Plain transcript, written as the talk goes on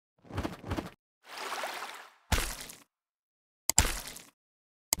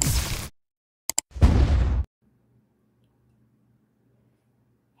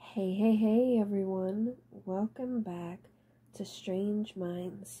Hey everyone, welcome back to Strange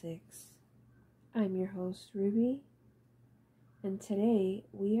Mind 6. I'm your host Ruby, and today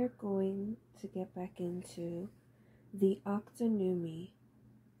we are going to get back into the Octunnumi.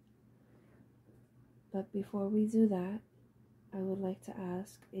 But before we do that, I would like to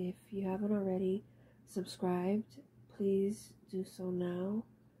ask if you haven't already subscribed, please do so now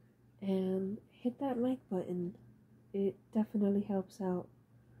and hit that like button. It definitely helps out.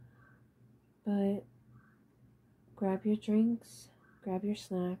 But grab your drinks, grab your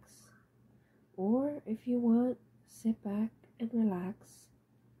snacks, or if you want, sit back and relax.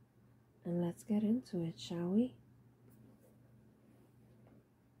 And let's get into it, shall we?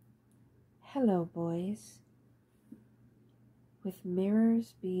 Hello, boys. With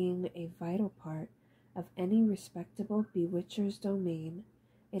mirrors being a vital part of any respectable bewitcher's domain,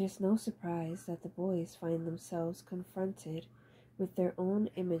 it is no surprise that the boys find themselves confronted with their own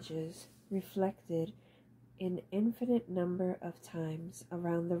images reflected an infinite number of times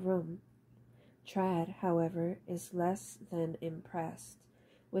around the room. Trad, however, is less than impressed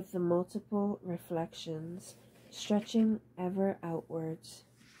with the multiple reflections stretching ever outwards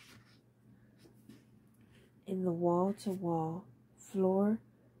in the wall-to-wall,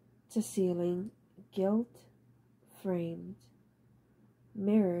 floor-to-ceiling, gilt-framed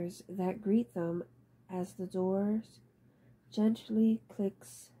mirrors that greet them as the doors gently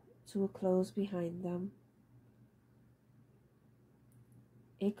clicks to a close behind them.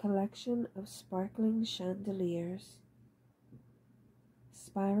 A collection of sparkling chandeliers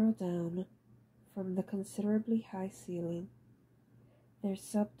spiral down from the considerably high ceiling, their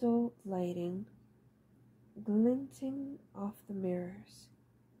subtle lighting glinting off the mirrors,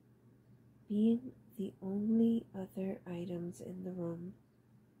 being the only other items in the room.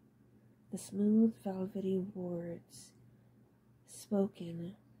 The smooth velvety words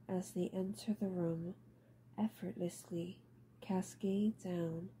spoken as they enter the room effortlessly cascade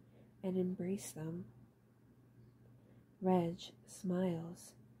down and embrace them. Reg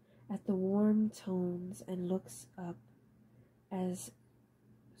smiles at the warm tones and looks up as,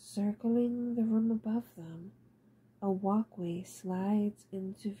 circling the room above them, a walkway slides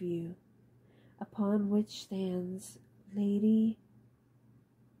into view, upon which stands Lady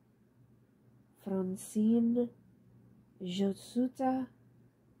Francine Jotsuta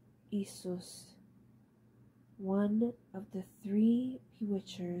Isus, one of the three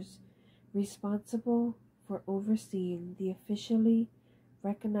bewitchers responsible for overseeing the officially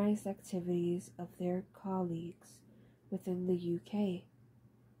recognized activities of their colleagues within the UK.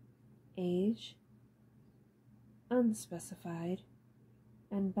 Age unspecified,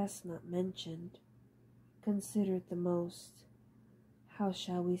 and best not mentioned, considered the most, how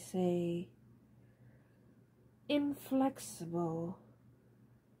shall we say, inflexible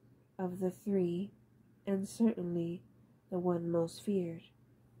of the three, and certainly the one most feared,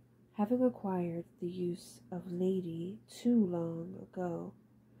 having acquired the use of lady too long ago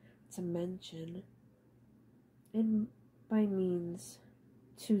to mention, and by means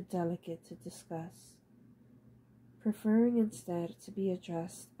too delicate to discuss, preferring instead to be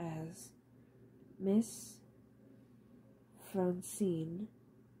addressed as Miss Francine.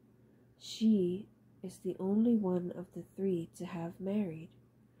 She is the only one of the three to have married,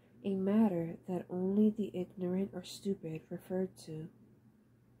 a matter that only the ignorant or stupid referred to.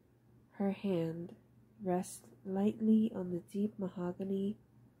 Her hand rests lightly on the deep mahogany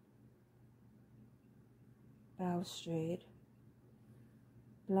balustrade,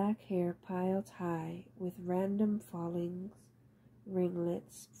 black hair piled high with random fallings,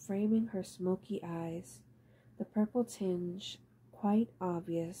 ringlets framing her smoky eyes, the purple tinge quite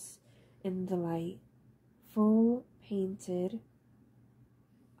obvious in the light, full painted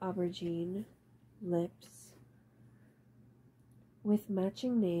aubergine lips with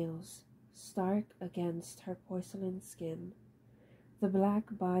matching nails stark against her porcelain skin, the black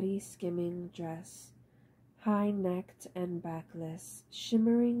body skimming dress, high-necked and backless,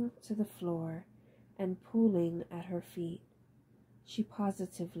 shimmering to the floor and pooling at her feet. She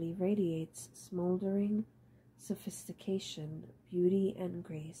positively radiates smoldering sophistication, beauty, and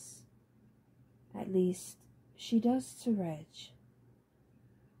grace. At least, she does to Reg.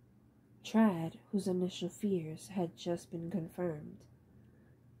 Trad, whose initial fears had just been confirmed.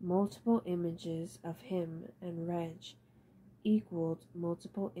 Multiple images of him and Reg equaled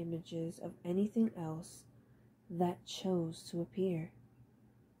multiple images of anything else that chose to appear,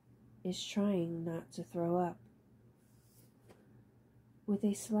 is trying not to throw up. With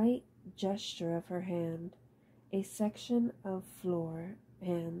a slight gesture of her hand, a section of floor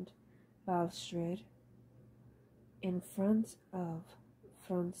and balustrade in front of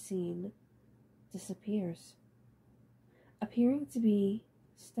throne scene disappears, appearing to be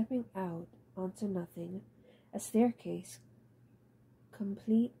stepping out onto nothing. A staircase,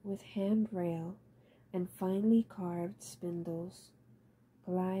 complete with handrail and finely carved spindles,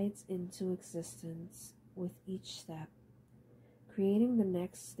 glides into existence with each step, creating the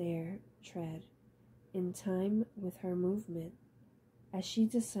next stair tread in time with her movement. As she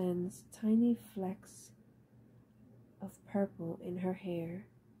descends, tiny flecks of purple in her hair,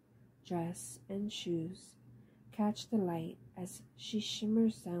 dress, and shoes catch the light as she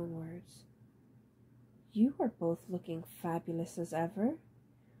shimmers downwards. "You are both looking fabulous as ever,"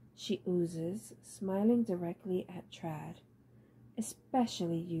 she oozes, smiling directly at Trad.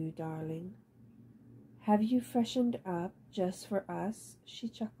 "Especially you, darling." "Have you freshened up just for us?" she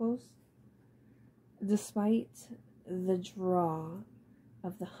chuckles. Despite the draw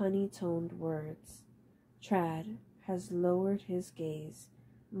of the honey-toned words, Trad has lowered his gaze,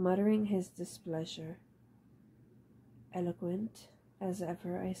 muttering his displeasure. "Eloquent as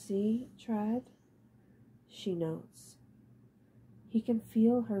ever, I see, Trad," she notes. He can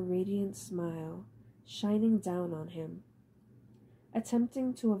feel her radiant smile shining down on him.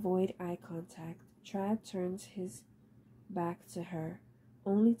 Attempting to avoid eye contact, Trad turns his back to her,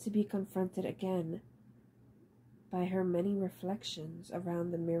 only to be confronted again by her many reflections around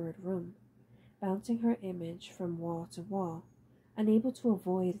the mirrored room, bouncing her image from wall to wall. Unable to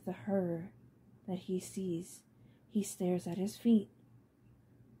avoid the her that he sees, he stares at his feet.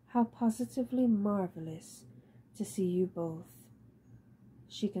 "How positively marvelous to see you both,"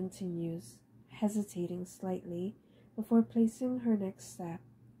 she continues, hesitating slightly before placing her next step,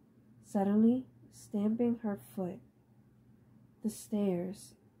 suddenly stamping her foot. The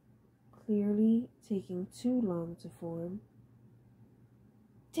stairs clearly taking too long to form.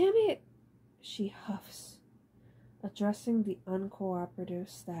 "Damn it!" she huffs, addressing the uncooperative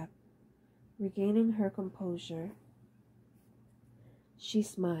step. Regaining her composure, she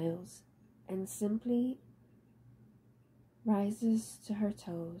smiles and simply rises to her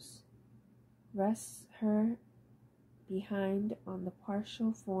toes, rests her behind on the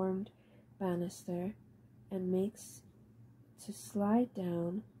partial formed banister, and makes to slide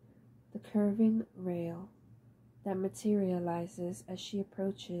down the curving rail that materializes as she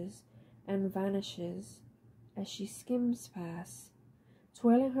approaches and vanishes as she skims past,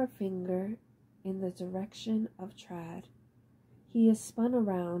 twirling her finger in the direction of Trad. He is spun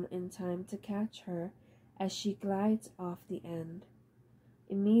around in time to catch her as she glides off the end.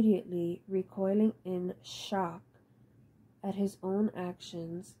 Immediately recoiling in shock at his own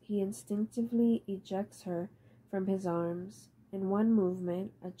actions, he instinctively ejects her from his arms. In one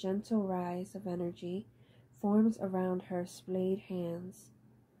movement, a gentle rise of energy forms around her splayed hands,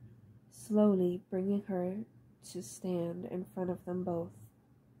 slowly bringing her to stand in front of them both.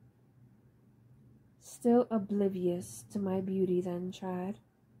 "Still oblivious to my beauty then, Trad?"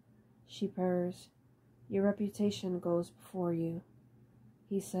 she purrs. "Your reputation goes before you,"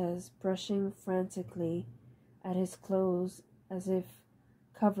 he says, brushing frantically at his clothes as if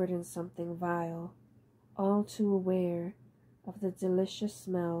covered in something vile, all too aware of the delicious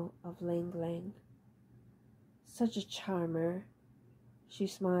smell of lang lang. "Such a charmer." She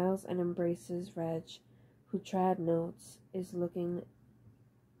smiles and embraces Reg, who Trad notes is looking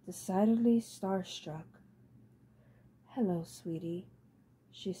decidedly starstruck. "Hello, sweetie,"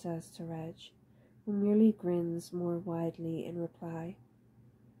 she says to Reg, who merely grins more widely in reply.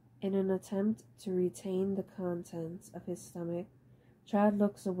 In an attempt to retain the contents of his stomach, Trad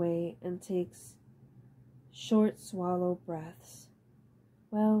looks away and takes short swallow breaths.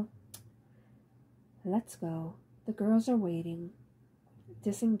 "Well, let's go. The girls are waiting."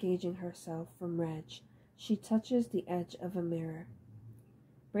 Disengaging herself from Reg, she touches the edge of a mirror.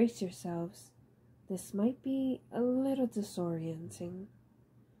 "Brace yourselves. This might be a little disorienting,"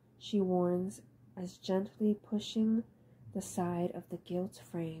 she warns as, gently pushing the side of the gilt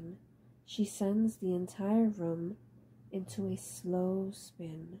frame, she sends the entire room into a slow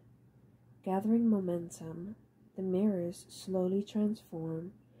spin. Gathering momentum, the mirrors slowly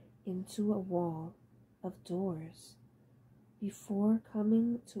transform into a wall of doors before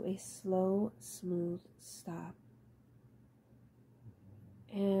coming to a slow, smooth stop.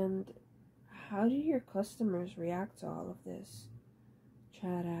 "And how do your customers react to all of this?"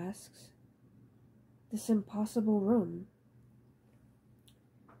 Trad asks. "This impossible room."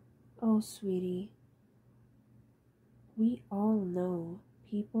 "Oh, sweetie, we all know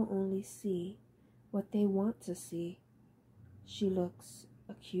people only see what they want to see." She looks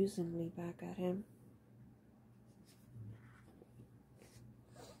accusingly back at him.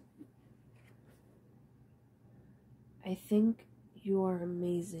 "I think You are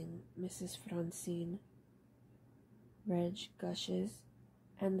amazing, Mrs. Francine, Reg gushes,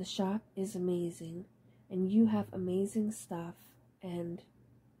 and the shop is amazing, and you have amazing stuff, and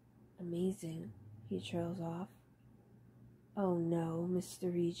amazing, he trails off. Oh no,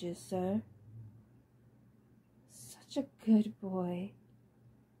 Mr. Regis, sir. Such a good boy,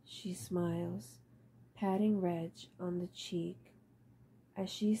 she smiles, patting Reg on the cheek as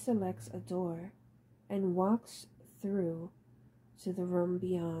she selects a door and walks through to the room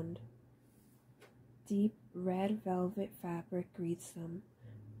beyond. Deep red velvet fabric greets them,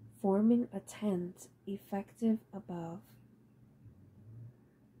 forming a tent effective above.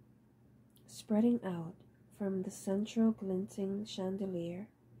 Spreading out from the central glinting chandelier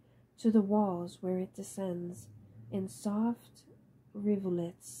to the walls where it descends in soft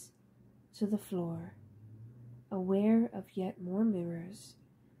rivulets to the floor, aware of yet more mirrors,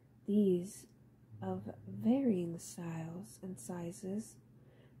 these of varying styles and sizes,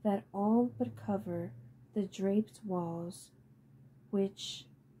 that all but cover the draped walls, which,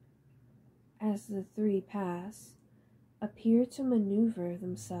 as the three pass, appear to maneuver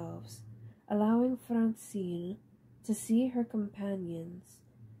themselves, allowing Francine to see her companions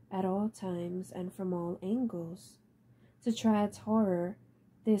at all times and from all angles. To Trad's horror,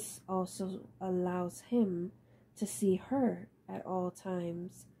 this also allows him to see her at all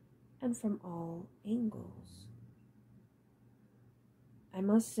times and from all angles. I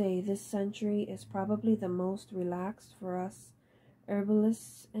must say this century is probably the most relaxed for us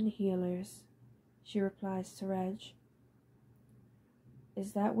herbalists and healers, she replies to Reg.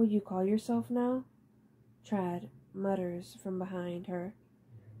 Is that what you call yourself now? Trad mutters from behind her,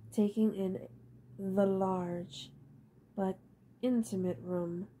 taking in the large but intimate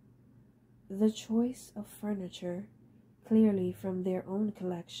room. The choice of furniture, clearly from their own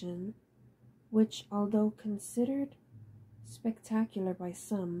collection, which, although considered spectacular by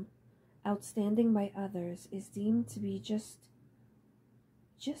some, outstanding by others, is deemed to be just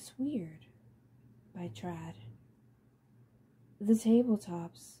weird by Trad. The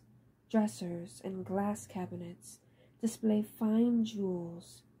tabletops, dressers, and glass cabinets display fine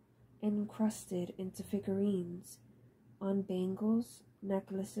jewels encrusted into figurines on bangles,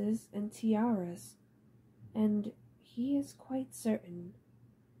 necklaces, and tiaras, and he is quite certain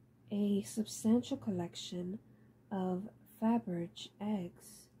a substantial collection of Faberge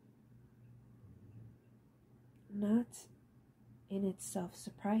eggs. Not in itself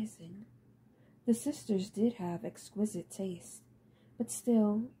surprising. The sisters did have exquisite taste, but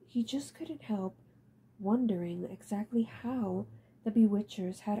still, he just couldn't help wondering exactly how the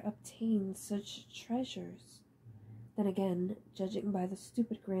Bewitchers had obtained such treasures. Then again, judging by the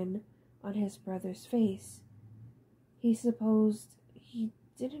stupid grin on his brother's face, he supposed he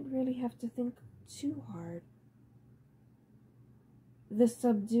didn't really have to think too hard. The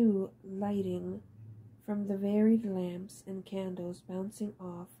subdued lighting from the varied lamps and candles bouncing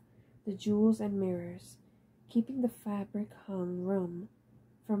off the jewels and mirrors, keeping the fabric-hung room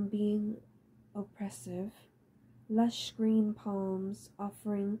from being oppressive, lush green palms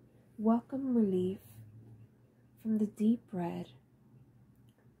offering welcome relief from the deep red.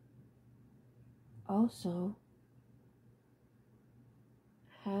 Also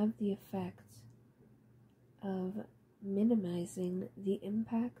have the effect of minimizing the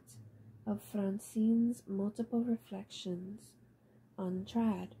impact of Francine's multiple reflections on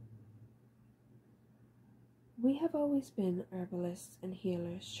Trad. We have always been herbalists and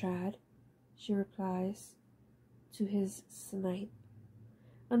healers, Trad, she replies to his snipe.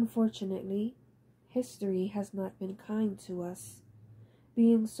 Unfortunately, history has not been kind to us,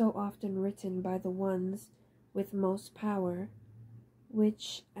 being so often written by the ones with most power,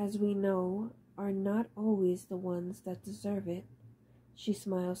 which, as we know, are not always the ones that deserve it. She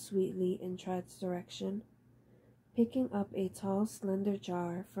smiles sweetly in Trad's direction, picking up a tall, slender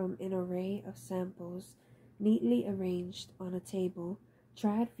jar from an array of samples neatly arranged on a table.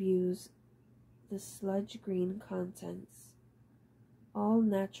 Trad views the sludge-green contents. All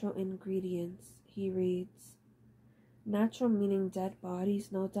natural ingredients, he reads. Natural meaning dead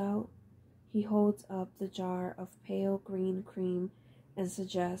bodies, no doubt. He holds up the jar of pale green cream and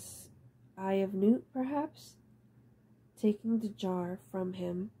suggests, Eye of Newt, perhaps? Taking the jar from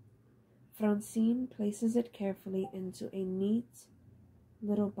him, Francine places it carefully into a neat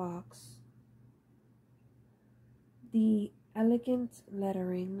little box. The elegant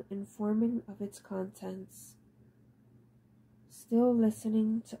lettering informing of its contents. Still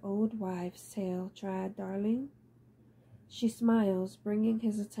listening to old wives' tale, Trad, darling? She smiles, bringing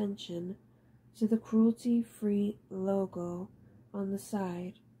his attention to the cruelty-free logo on the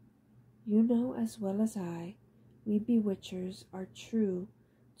side. You know as well as I we bewitchers are true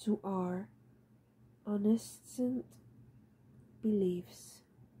to our innocent beliefs.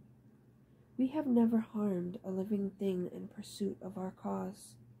 We have never harmed a living thing in pursuit of our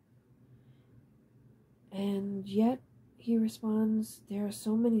cause. And yet, he responds, there are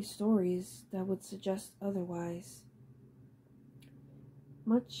so many stories that would suggest otherwise.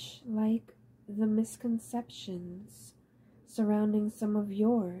 Much like the misconceptions surrounding some of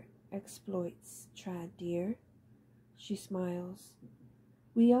your exploits, Trad dear. She smiles.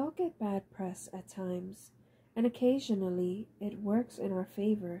 We all get bad press at times, and occasionally it works in our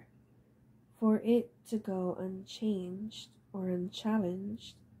favor. For it to go unchanged or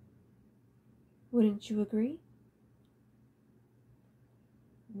unchallenged. Wouldn't you agree?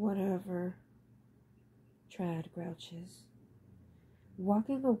 Whatever, Trad grouches,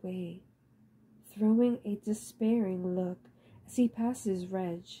 walking away, throwing a despairing look as he passes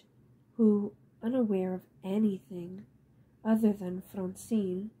Reg, who, unaware of anything other than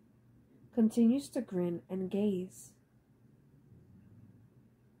Francine, continues to grin and gaze.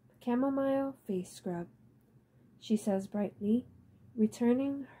 Chamomile face scrub, she says brightly,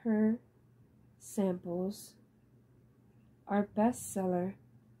 returning her samples. Our bestseller,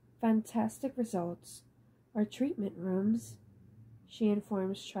 fantastic results. Our treatment rooms, she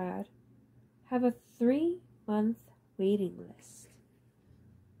informs Trad, have a 3-month waiting list.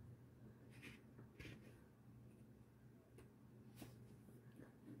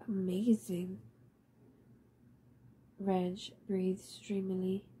 Amazing. Reg breathes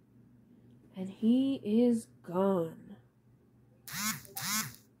dreamily. And he is gone.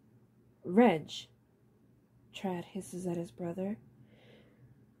 Reg, Trad hisses at his brother.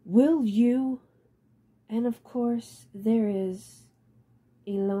 Will you? And of course, there is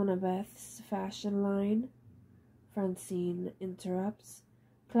Ilona Beth's fashion line, Francine interrupts,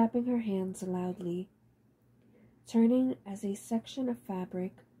 clapping her hands loudly, turning as a section of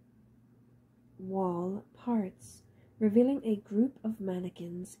fabric wall parts, revealing a group of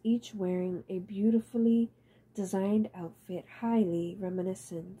mannequins, each wearing a beautifully designed outfit highly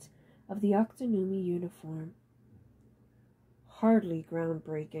reminiscent of the Octunnumi uniform. Hardly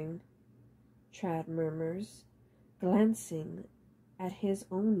groundbreaking, Trad murmurs, glancing at his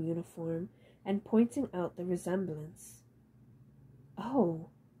own uniform and pointing out the resemblance. Oh,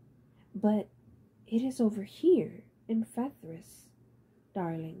 but it is over here in Fethris,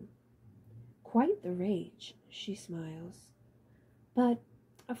 darling. Quite the rage, she smiles. But,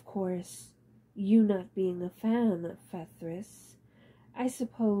 of course, you not being a fan of Fethris, I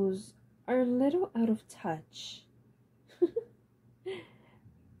suppose are a little out of touch.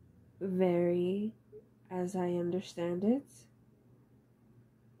 Very, as I understand it.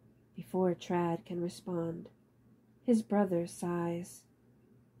 Before Trad can respond, his brother sighs.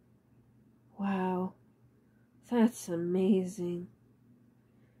 Wow, that's amazing.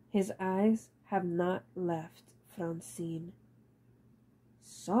 His eyes have not left Francine.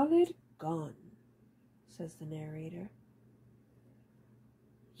 Solid gone, says the narrator.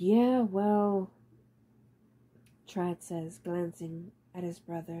 Yeah, well, Trad says, glancing at his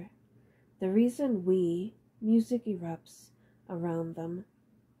brother. The reason music erupts around them,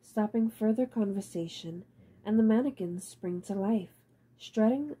 stopping further conversation, and the mannequins spring to life,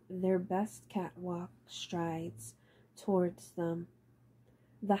 strutting their best catwalk strides towards them.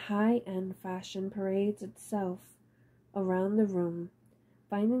 The high-end fashion parades itself around the room,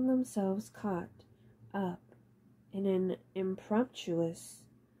 finding themselves caught up in an impromptu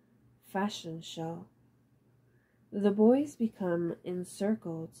fashion show. The boys become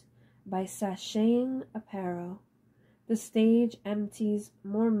encircled by sashaying apparel. The stage empties,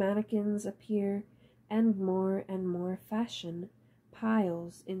 more mannequins appear, and more fashion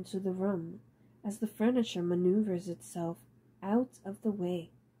piles into the room as the furniture maneuvers itself out of the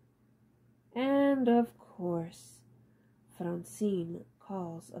way. And of course, Francine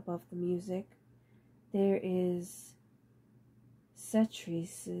calls above the music. There is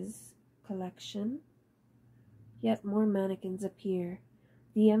Cetrice's collection. Yet more mannequins appear,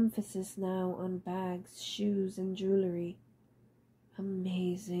 the emphasis now on bags, shoes, and jewelry.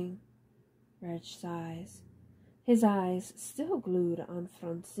 Amazing, Reg sighs, his eyes still glued on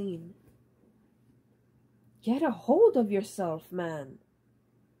Francine. Get a hold of yourself, man,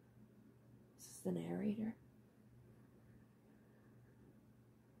 says the narrator.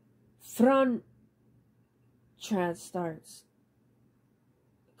 Trad starts,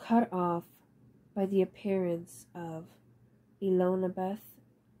 cut off by the appearance of Ilona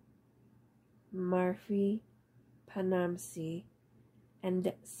Marfi Panamsi,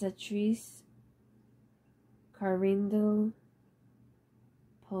 and Cetrice Carindel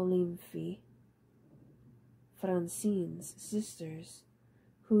Polimfi. Francine's sisters,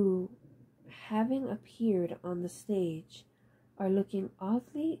 who, having appeared on the stage, are looking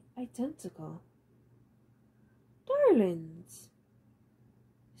oddly identical. Darlings!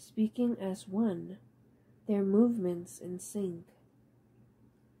 Speaking as one, their movements in sync.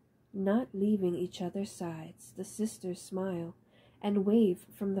 Not leaving each other's sides, the sisters smile and wave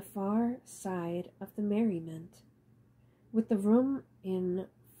from the far side of the merriment. With the room in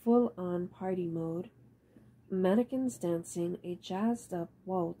full-on party mode, mannequins dancing a jazzed-up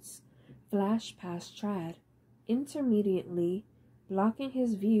waltz flash past Trad, intermediately blocking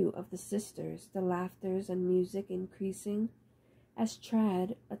his view of the sisters, the laughters and music increasing as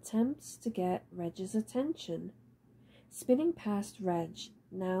Trad attempts to get Reg's attention. Spinning past Reg,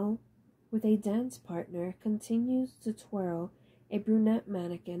 now with a dance partner, continues to twirl a brunette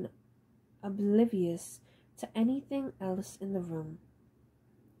mannequin, oblivious to anything else in the room.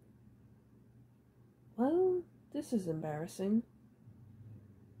 Well, this is embarrassing.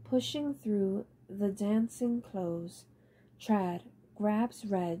 Pushing through the dancing clothes, Trad grabs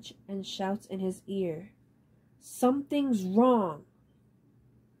Reg and shouts in his ear, "Something's wrong.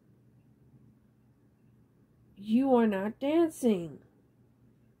 You are not dancing,"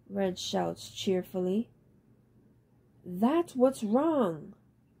 Reg shouts cheerfully. "That's what's wrong.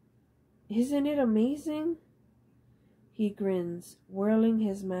 Isn't it amazing?" He grins, whirling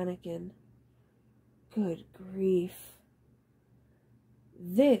his mannequin. Good grief.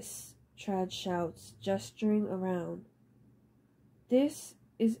 "This," Trad shouts, gesturing around, "this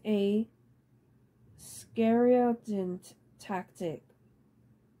is a scariodent tactic.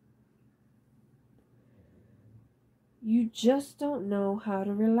 You just don't know how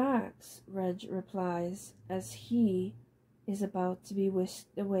to relax," Reg replies as he is about to be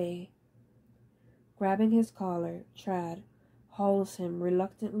whisked away. Grabbing his collar, Trad hauls him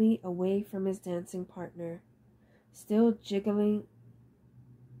reluctantly away from his dancing partner, still jiggling,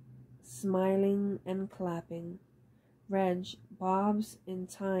 smiling and clapping. Reg bobs in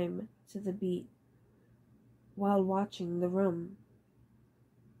time to the beat while watching the room.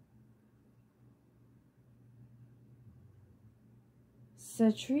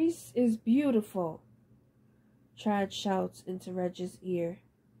 "Cetrice is beautiful," Trad shouts into Reg's ear.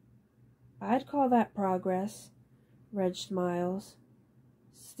 "I'd call that progress," Reg smiles,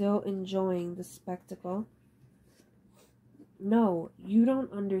 still enjoying the spectacle. "No, you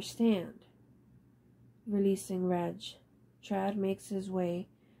don't understand." Releasing Reg, Trad makes his way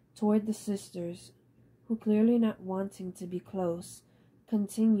toward the sisters, who, clearly not wanting to be close,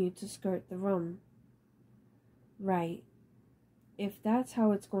 continue to skirt the room. "Right. If that's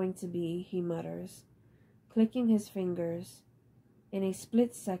how it's going to be," he mutters, clicking his fingers. In a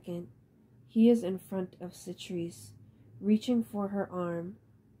split second, he is in front of Cetrice, reaching for her arm.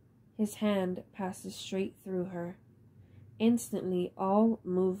 His hand passes straight through her. Instantly, all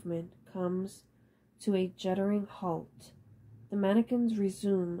movement comes to a juddering halt. The mannequins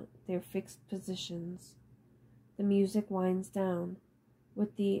resume their fixed positions. The music winds down,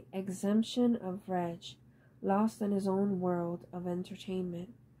 with the exemption of Reg, lost in his own world of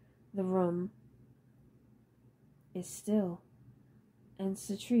entertainment. The room is still, and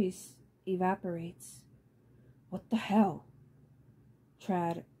Cetrice evaporates. "What the hell?"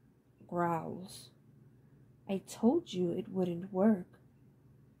 Trad growls. "I told you it wouldn't work,"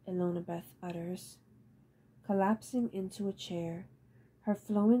 Elonabeth utters, collapsing into a chair, her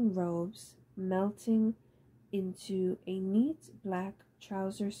flowing robes melting into a neat black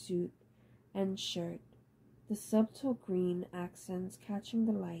trouser suit and shirt, the subtle green accents catching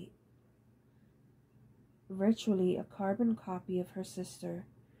the light. Virtually a carbon copy of her sister,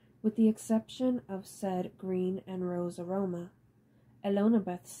 with the exception of said green and rose aroma.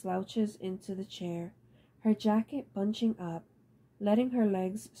 Elonabeth slouches into the chair, her jacket bunching up, letting her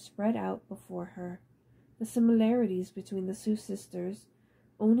legs spread out before her, the similarities between the two sisters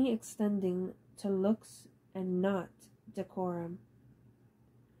only extending to looks and not decorum.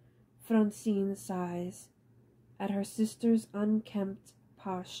 Francine sighs at her sister's unkempt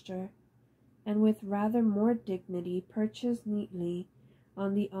posture, and with rather more dignity perches neatly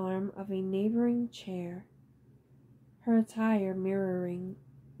on the arm of a neighboring chair, her attire mirroring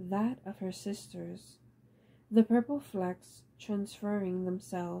that of her sister's, the purple flecks transferring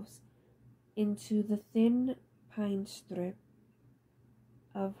themselves into the thin pine strip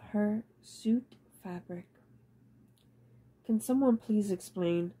of her suit fabric. "Can someone please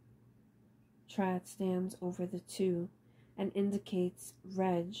explain?" Trad stands over the two and indicates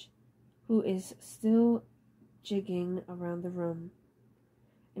Reg, who is still jigging around the room.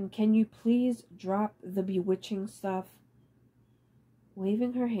 "And can you please drop the bewitching stuff?"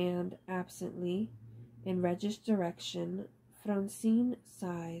 Waving her hand absently, In Reg's direction, Francine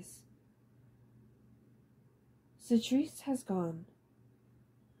sighs. Citrus has gone.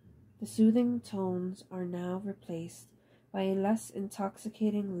 The soothing tones are now replaced by a less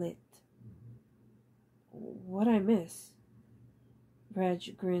intoxicating lit. What I miss?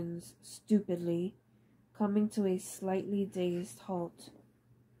 Reg grins stupidly, coming to a slightly dazed halt.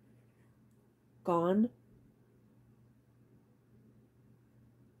 Gone?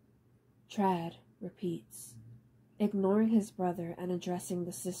 Trad repeats. Ignoring his brother and addressing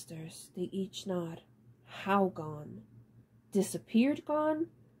the sisters, they each nod. How gone? Disappeared gone?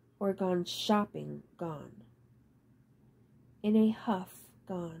 Or gone shopping gone? In a huff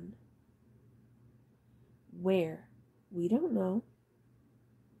gone. Where? We don't know.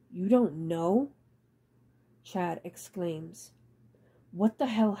 You don't know? Trad exclaims. What the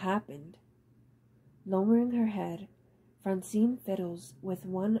hell happened? Lowering her head, Francine fiddles with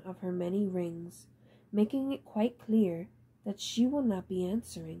one of her many rings, making it quite clear that she will not be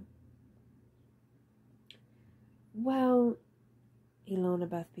answering. Well,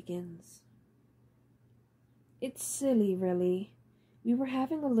 Elonabeth begins. It's silly, really. We were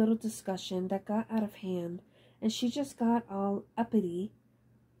having a little discussion that got out of hand, and she just got all uppity.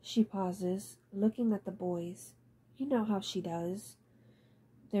 She pauses, looking at the boys. You know how she does.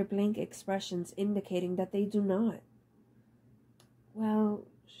 Their blank expressions indicating that they do not. Well,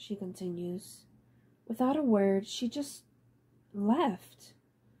 she continues, without a word, she just left.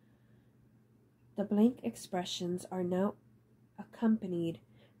 The blank expressions are now accompanied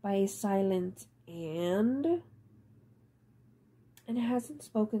by a silent and hasn't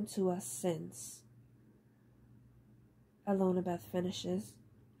spoken to us since. Elonabeth finishes.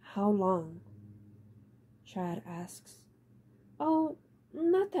 How long? Trad asks. Oh,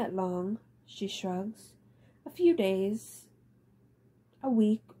 not that long, she shrugs. A few days. A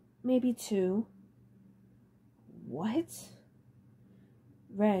week, maybe 2. What?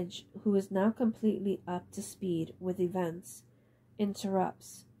 Reg, who is now completely up to speed with events,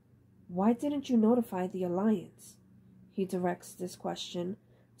 interrupts. Why didn't you notify the Alliance? He directs this question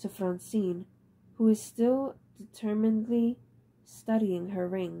to Francine, who is still determinedly studying her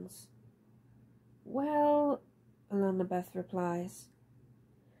rings. Well, Elonabeth replies,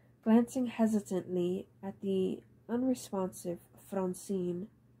 glancing hesitantly at the unresponsive Francine.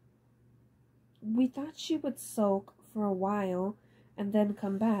 We thought she would sulk for a while and then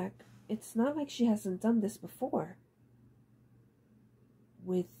come back. It's not like she hasn't done this before.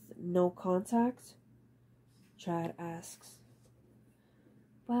 With no contact? Trad asks.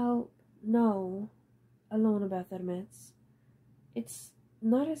 Well, no, Elonabeth admits. It's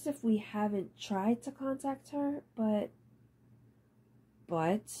not as if we haven't tried to contact her, but,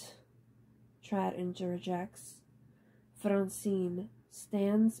 Trad interjects. Francine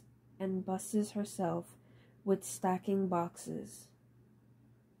stands and busses herself with stacking boxes.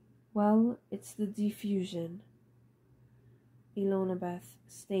 Well, it's the diffusion, Elonabeth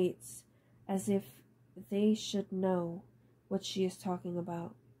states, as if they should know what she is talking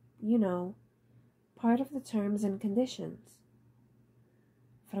about. You know, part of the terms and conditions.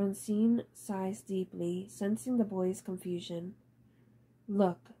 Francine sighs deeply, sensing the boys' confusion.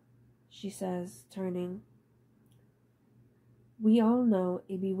 Look, she says, turning. We all know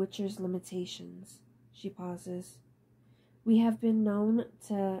a bewitcher's limitations. She pauses. We have been known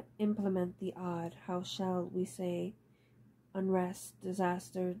to implement the odd, how shall we say, unrest,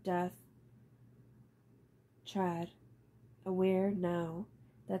 disaster, death. Trad, aware now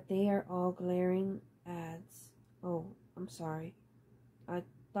that they are all glaring ads. Oh, I'm sorry. I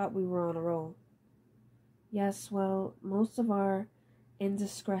thought we were on a roll. Yes, well, most of our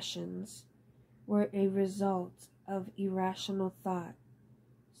indiscretions were a result of irrational thought.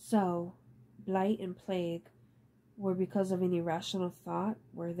 So, blight and plague were because of an irrational thought,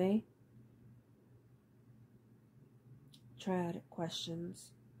 were they? Trad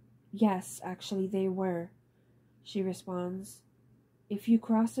questions. Yes, actually they were, she responds. If you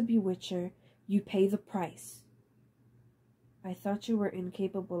cross a bewitcher, you pay the price. I thought you were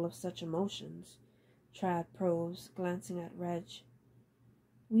incapable of such emotions, Trad probes, glancing at Reg.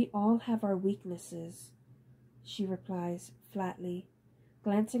 We all have our weaknesses, she replies flatly,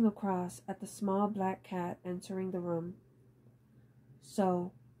 glancing across at the small black cat entering the room.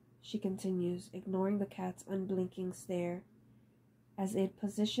 So, she continues, ignoring the cat's unblinking stare, as it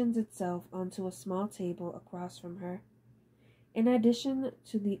positions itself onto a small table across from her. In addition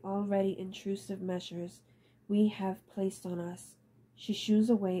to the already intrusive measures we have placed on us, she shoos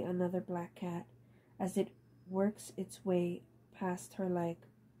away another black cat as it works its way past her leg.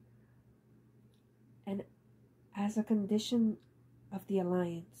 And as a condition of the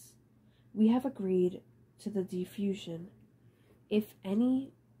alliance, we have agreed to the diffusion. If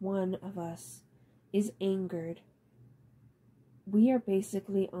any one of us is angered, we are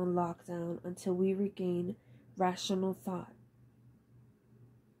basically on lockdown until we regain rational thought.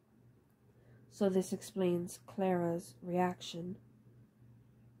 So this explains Clara's reaction.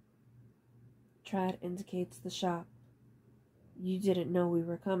 Trad indicates the shop. You didn't know we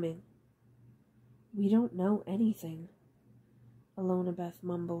were coming. We don't know anything. Alonabeth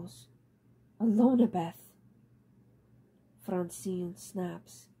mumbles. Alonabeth! Francine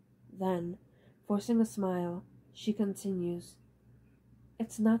snaps. Then, forcing a smile, she continues.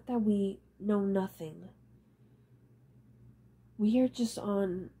 It's not that we know nothing. We are just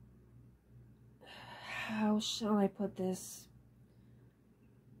on... How shall I put this?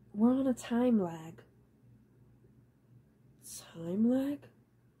 We're on a time lag. Time lag?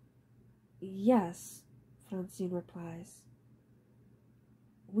 Yes, Francine replies.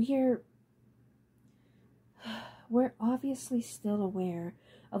 We're obviously still aware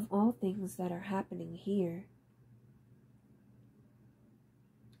of all things that are happening here.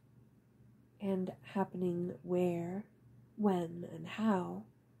 And happening where, when, and how.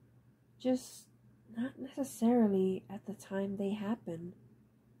 Just not necessarily at the time they happen.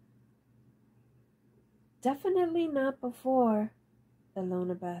 Definitely not before,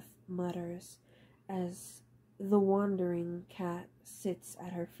 Elonabeth mutters as the wandering cat sits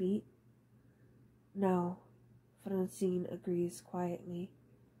at her feet. No, Francine agrees quietly.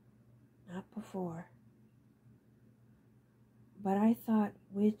 Not before. But I thought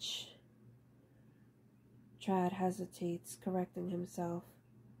which... Trad hesitates, correcting himself.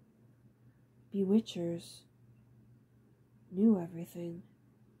 Bewitchers knew everything.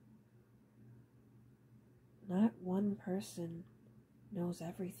 Not one person knows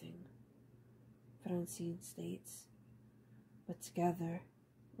everything, Francine states. But together,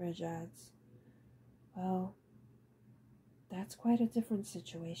 Reg adds, well, that's quite a different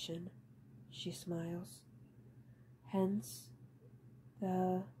situation, she smiles. Hence,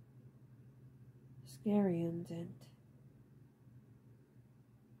 the scary indent.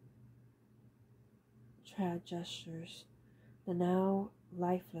 Trad gestures the now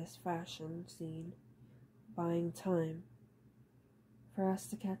lifeless fashion scene, buying time. For us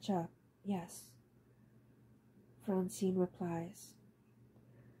to catch up, yes. Francine replies.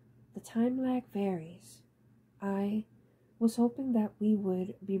 The time lag varies. I was hoping that we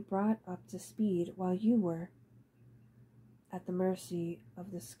would be brought up to speed while you were at the mercy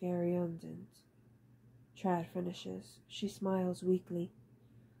of the scary undent. Trad finishes. She smiles weakly.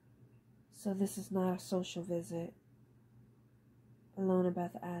 So this is not a social visit?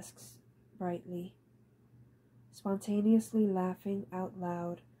 Elonabeth asks brightly. Spontaneously laughing out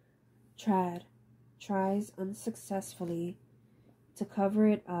loud, Trad tries unsuccessfully to cover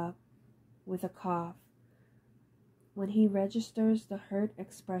it up with a cough when he registers the hurt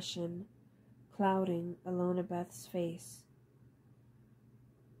expression clouding Elonabeth's face.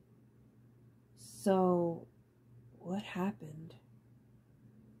 So, what happened?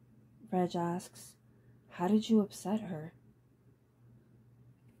 Reg asks, how did you upset her?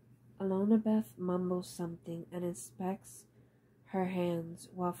 Elonabeth mumbles something and inspects her hands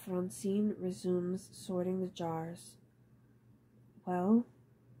while Francine resumes sorting the jars. Well,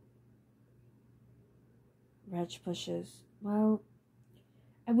 Reg pushes. Well,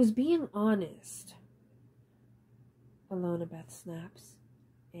 I was being honest, Elonabeth snaps.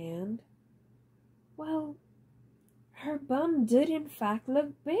 And, well, her bum did in fact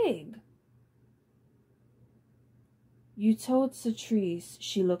look big. You told Catrice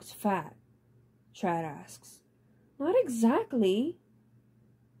she looked fat, Trad asks. Not exactly.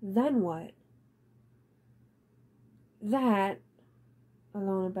 Then what? That,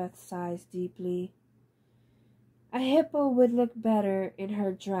 Elonabeth sighs deeply. A hippo would look better in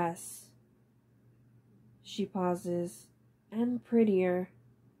her dress. She pauses, and prettier.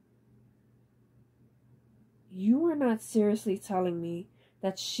 You are not seriously telling me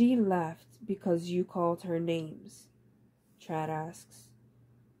that she left because you called her names, Trad asks.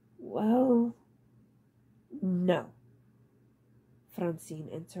 Well, no, Francine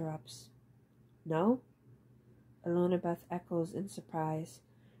interrupts. No? Elonabeth echoes in surprise,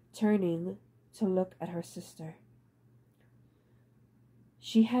 turning to look at her sister.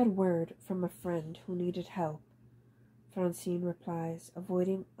 She had word from a friend who needed help, Francine replies,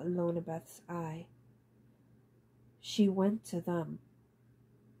 avoiding Elonabeth's eye. She went to them.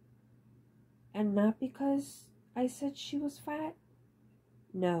 And not because I said she was fat?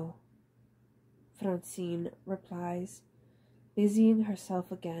 No, Francine replies, busying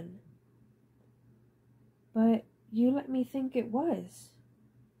herself again. But you let me think it was.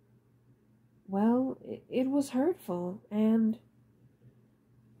 Well, it was hurtful, and...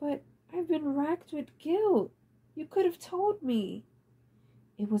 But I've been racked with guilt. You could have told me.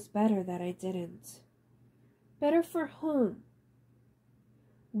 It was better that I didn't. Better for whom?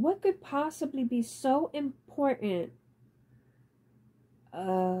 What could possibly be so important?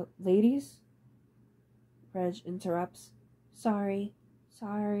 Ladies? Reg interrupts. Sorry.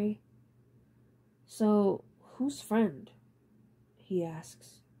 So, whose friend? He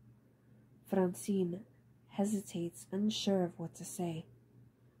asks. Francine hesitates, unsure of what to say.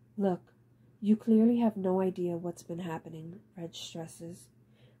 Look, you clearly have no idea what's been happening, Reg stresses.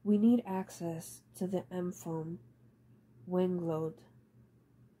 We need access to the M-phone Wenglode.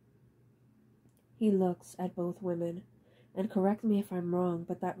 He looks at both women, and correct me if I'm wrong,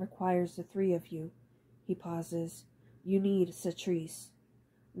 but that requires the three of you. He pauses. You need Cetrice.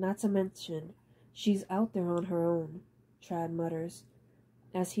 Not to mention, she's out there on her own, Trad mutters,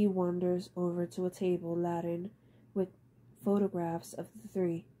 as he wanders over to a table laden with photographs of the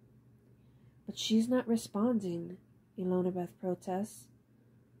three. But she's not responding, Ilonabeth protests.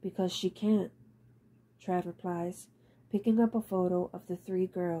 Because she can't, Trad replies, picking up a photo of the three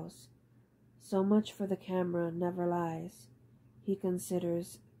girls. So much for the camera never lies. He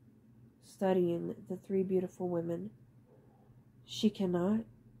considers studying the three beautiful women. She cannot?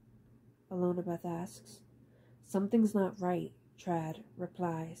 Ilonabeth asks. Something's not right, Trad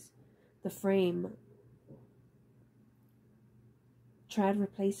replies. Trad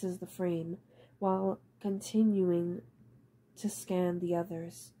replaces the frame while continuing to scan the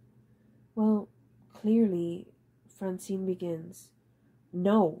others. Well, clearly, Francine begins.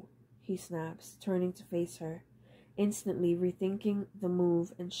 No, he snaps, turning to face her, instantly rethinking the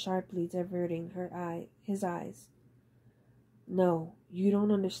move and sharply diverting his eyes. No, you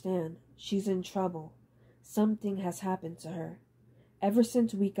don't understand. She's in trouble. Something has happened to her. Ever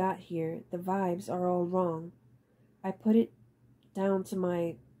since we got here, the vibes are all wrong. I put it down to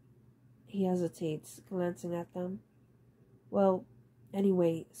my... He hesitates, glancing at them. Well,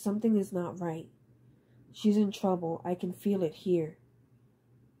 anyway, something is not right. She's in trouble. I can feel it here.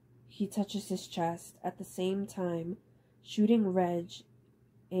 He touches his chest, at the same time shooting Reg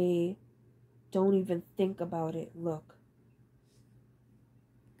a don't even think about it look.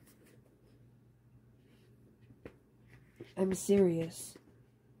 I'm serious.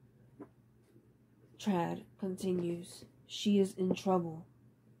 Trad continues. She is in trouble.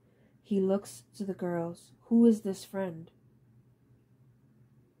 He looks to the girls. Who is this friend?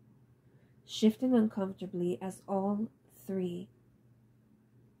 Shifting uncomfortably as all three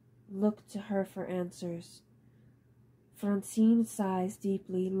look to her for answers. Francine sighs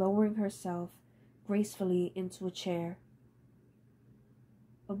deeply, lowering herself gracefully into a chair.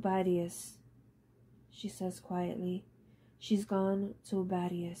 Obadius, she says quietly. She's gone to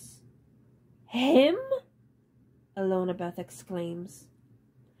Obadius. Him? Ilonabeth exclaims,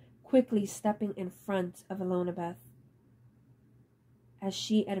 quickly stepping in front of Ilonabeth as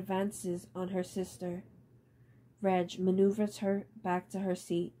she advances on her sister. Reg maneuvers her back to her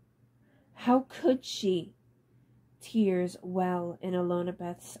seat. How could she? Tears well in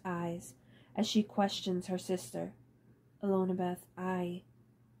Ilonabeth's eyes as she questions her sister. Ilonabeth,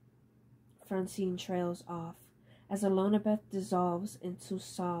 Francine trails off as Ilonabeth dissolves into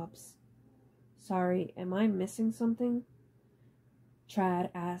sobs. Sorry, am I missing something? Trad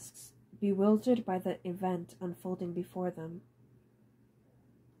asks, bewildered by the event unfolding before them.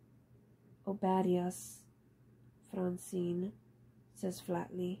 Obadius, Francine says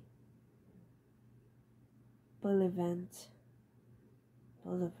flatly. Bullivant.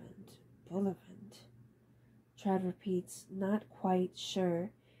 Trad repeats, not quite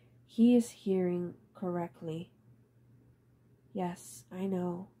sure he is hearing correctly. Yes, I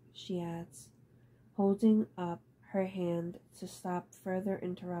know, she adds, holding up her hand to stop further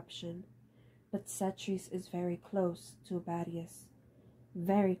interruption. But Cetrice is very close to Obadius.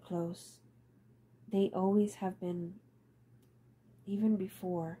 Very close. They always have been, even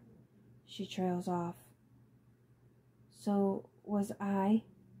before. She trails off. So was I?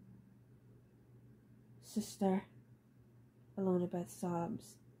 Sister, Ilonabeth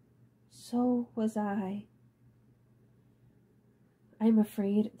sobs. So was I. I'm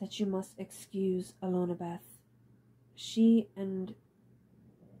afraid that you must excuse Ilonabeth. She and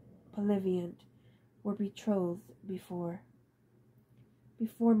Poliviant were betrothed before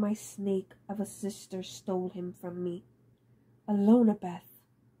my snake of a sister stole him from me. Ilonabeth,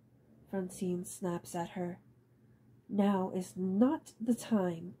 Francine snaps at her. Now is not the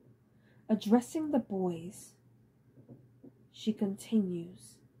time. Addressing the boys, she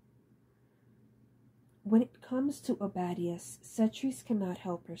continues. When it comes to Obadius, Cetrice cannot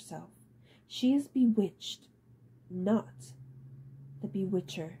help herself. She is bewitched, not the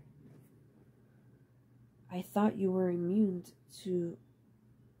bewitcher. I thought you were immune to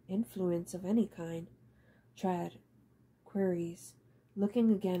influence of any kind, Trad queries, looking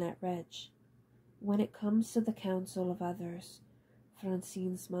again at Reg. When it comes to the counsel of others,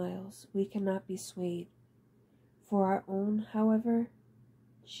 Francine smiles, we cannot be swayed. For our own, however,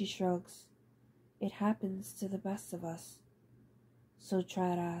 she shrugs, it happens to the best of us. So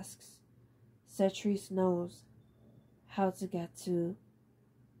Trad asks, Cetrice knows how to get to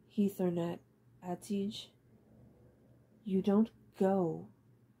Heathernet Attige? You don't go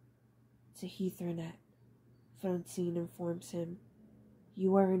to Heathernet, Francine informs him.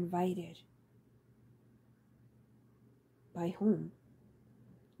 You are invited. By whom?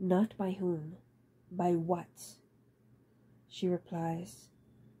 Not by whom, by what? She replies.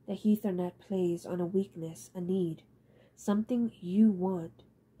 The Heathernet plays on a weakness, a need, something you want,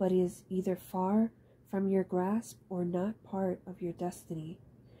 but is either far from your grasp or not part of your destiny.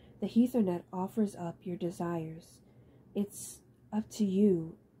 The Heathernet offers up your desires. It's up to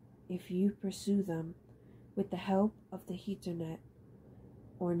you if you pursue them with the help of the Heathernet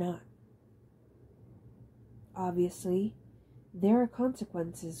or not. Obviously, there are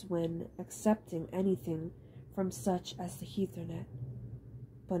consequences when accepting anything from such as the Heathernet.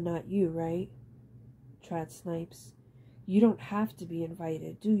 But not you, right? Trad snipes. You don't have to be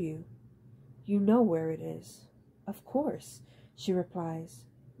invited, do you? You know where it is. Of course, she replies.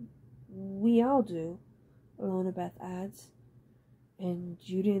 We all do, Elonabeth adds. And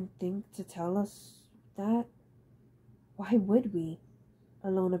you didn't think to tell us that? Why would we?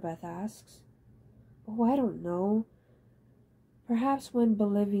 Elonabeth asks. Oh, I don't know. Perhaps when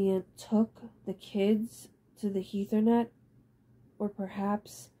Bolivian took the kids to the Heathernet, or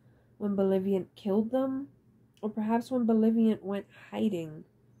perhaps when Bolivian killed them, or perhaps when Bolivian went hiding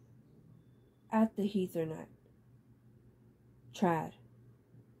at the Heathernet. Trad.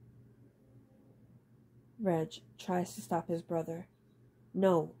 Reg tries to stop his brother.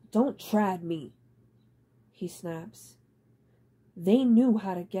 No, don't trad me, he snaps. They knew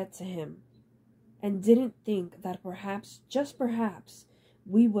how to get to him, and didn't think that perhaps, just perhaps,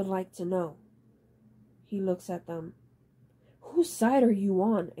 we would like to know. He looks at them. Whose side are you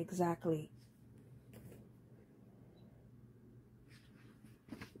on, exactly?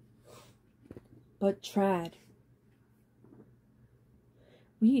 But Trad,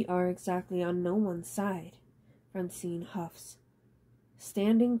 we are exactly on no one's side, Francine huffs,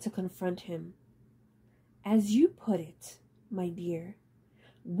 standing to confront him. As you put it, my dear,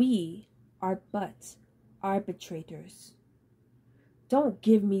 we are but arbitrators. Don't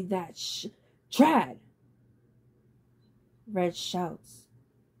give me that Trad! Reg shouts,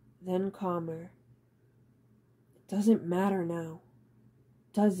 then calmer. It doesn't matter now,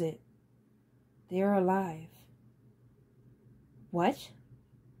 does it? They're alive. What?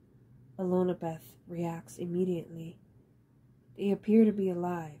 Elonabeth reacts immediately. They appear to be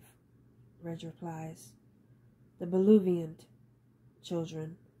alive, Reg replies. The Beluvian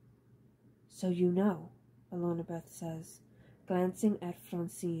children. So you know, Elonabeth says, glancing at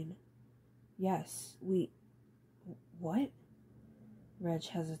Francine. Yes, What? Reg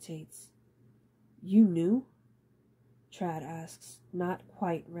hesitates. You knew? Trad asks, not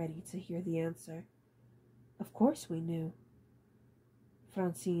quite ready to hear the answer. Of course we knew,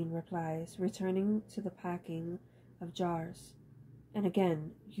 Francine replies, returning to the packing of jars. And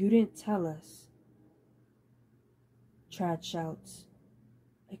again, you didn't tell us. Trad shouts.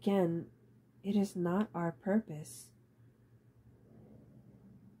 Again, it is not our purpose.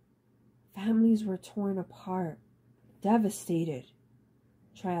 Families were torn apart, devastated.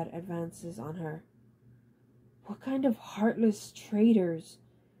 Trad advances on her. What kind of heartless traitors?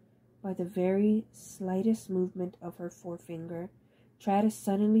 By the very slightest movement of her forefinger, Trad is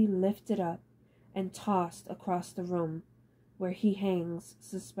suddenly lifted up and tossed across the room, where he hangs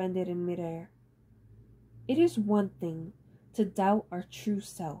suspended in midair. It is one thing to doubt our true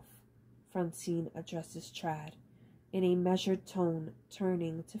self, Francine addresses Trad, in a measured tone,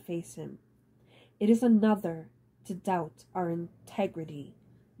 turning to face him. It is another to doubt our integrity,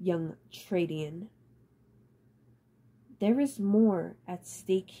 young Tradian. There is more at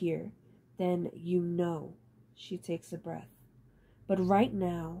stake here than you know, she takes a breath. But right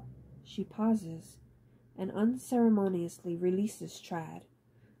now, she pauses and unceremoniously releases Trad,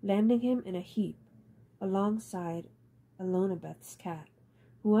 landing him in a heap alongside Elonabeth's cat,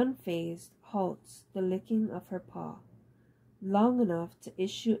 who unfazed halts the licking of her paw, long enough to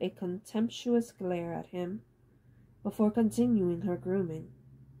issue a contemptuous glare at him before continuing her grooming.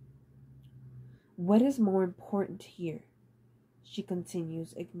 What is more important here? she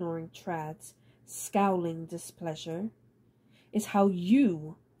continues, ignoring Trad's scowling displeasure, is how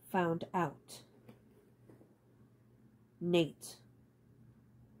you found out. Nate,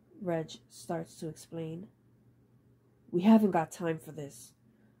 Reg starts to explain. We haven't got time for this,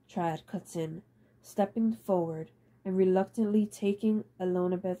 Trad cuts in, stepping forward and reluctantly taking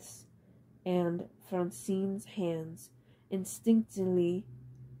Elonabeth's and Francine's hands. Instinctively,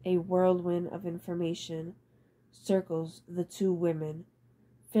 a whirlwind of information circles the two women,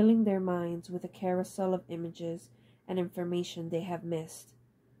 filling their minds with a carousel of images and information they have missed.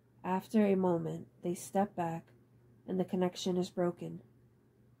 After a moment, they step back, and the connection is broken.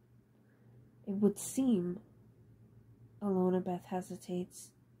 It would seem, Elonabeth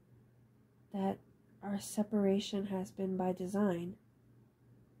hesitates, that our separation has been by design,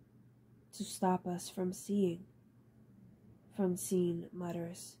 to stop us from seeing, Francine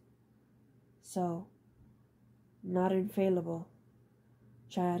mutters. So, not infallible,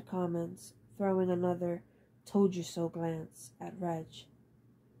 Chad comments, throwing another told-you-so glance at Reg.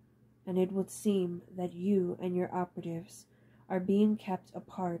 And it would seem that you and your operatives are being kept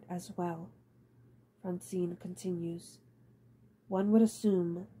apart as well, Francine continues. One would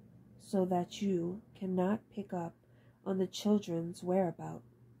assume so that you cannot pick up on the children's whereabouts,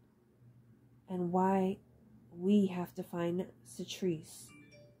 and why we have to find Cetrice.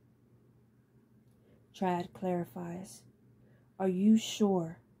 Trad clarifies. Are you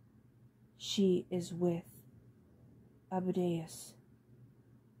sure she is with Abadeus?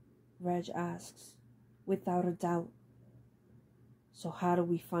 Reg asks. Without a doubt. So how do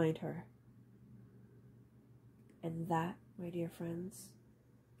we find her? And that, my dear friends,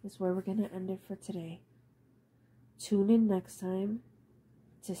 is where we're going to end it for today. Tune in next time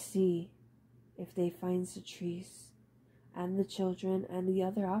to see if they find Cetrice and the children and the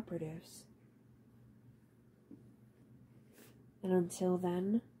other operatives. And until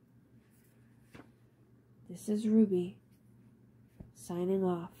then, this is Ruby, signing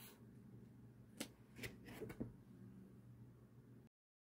off.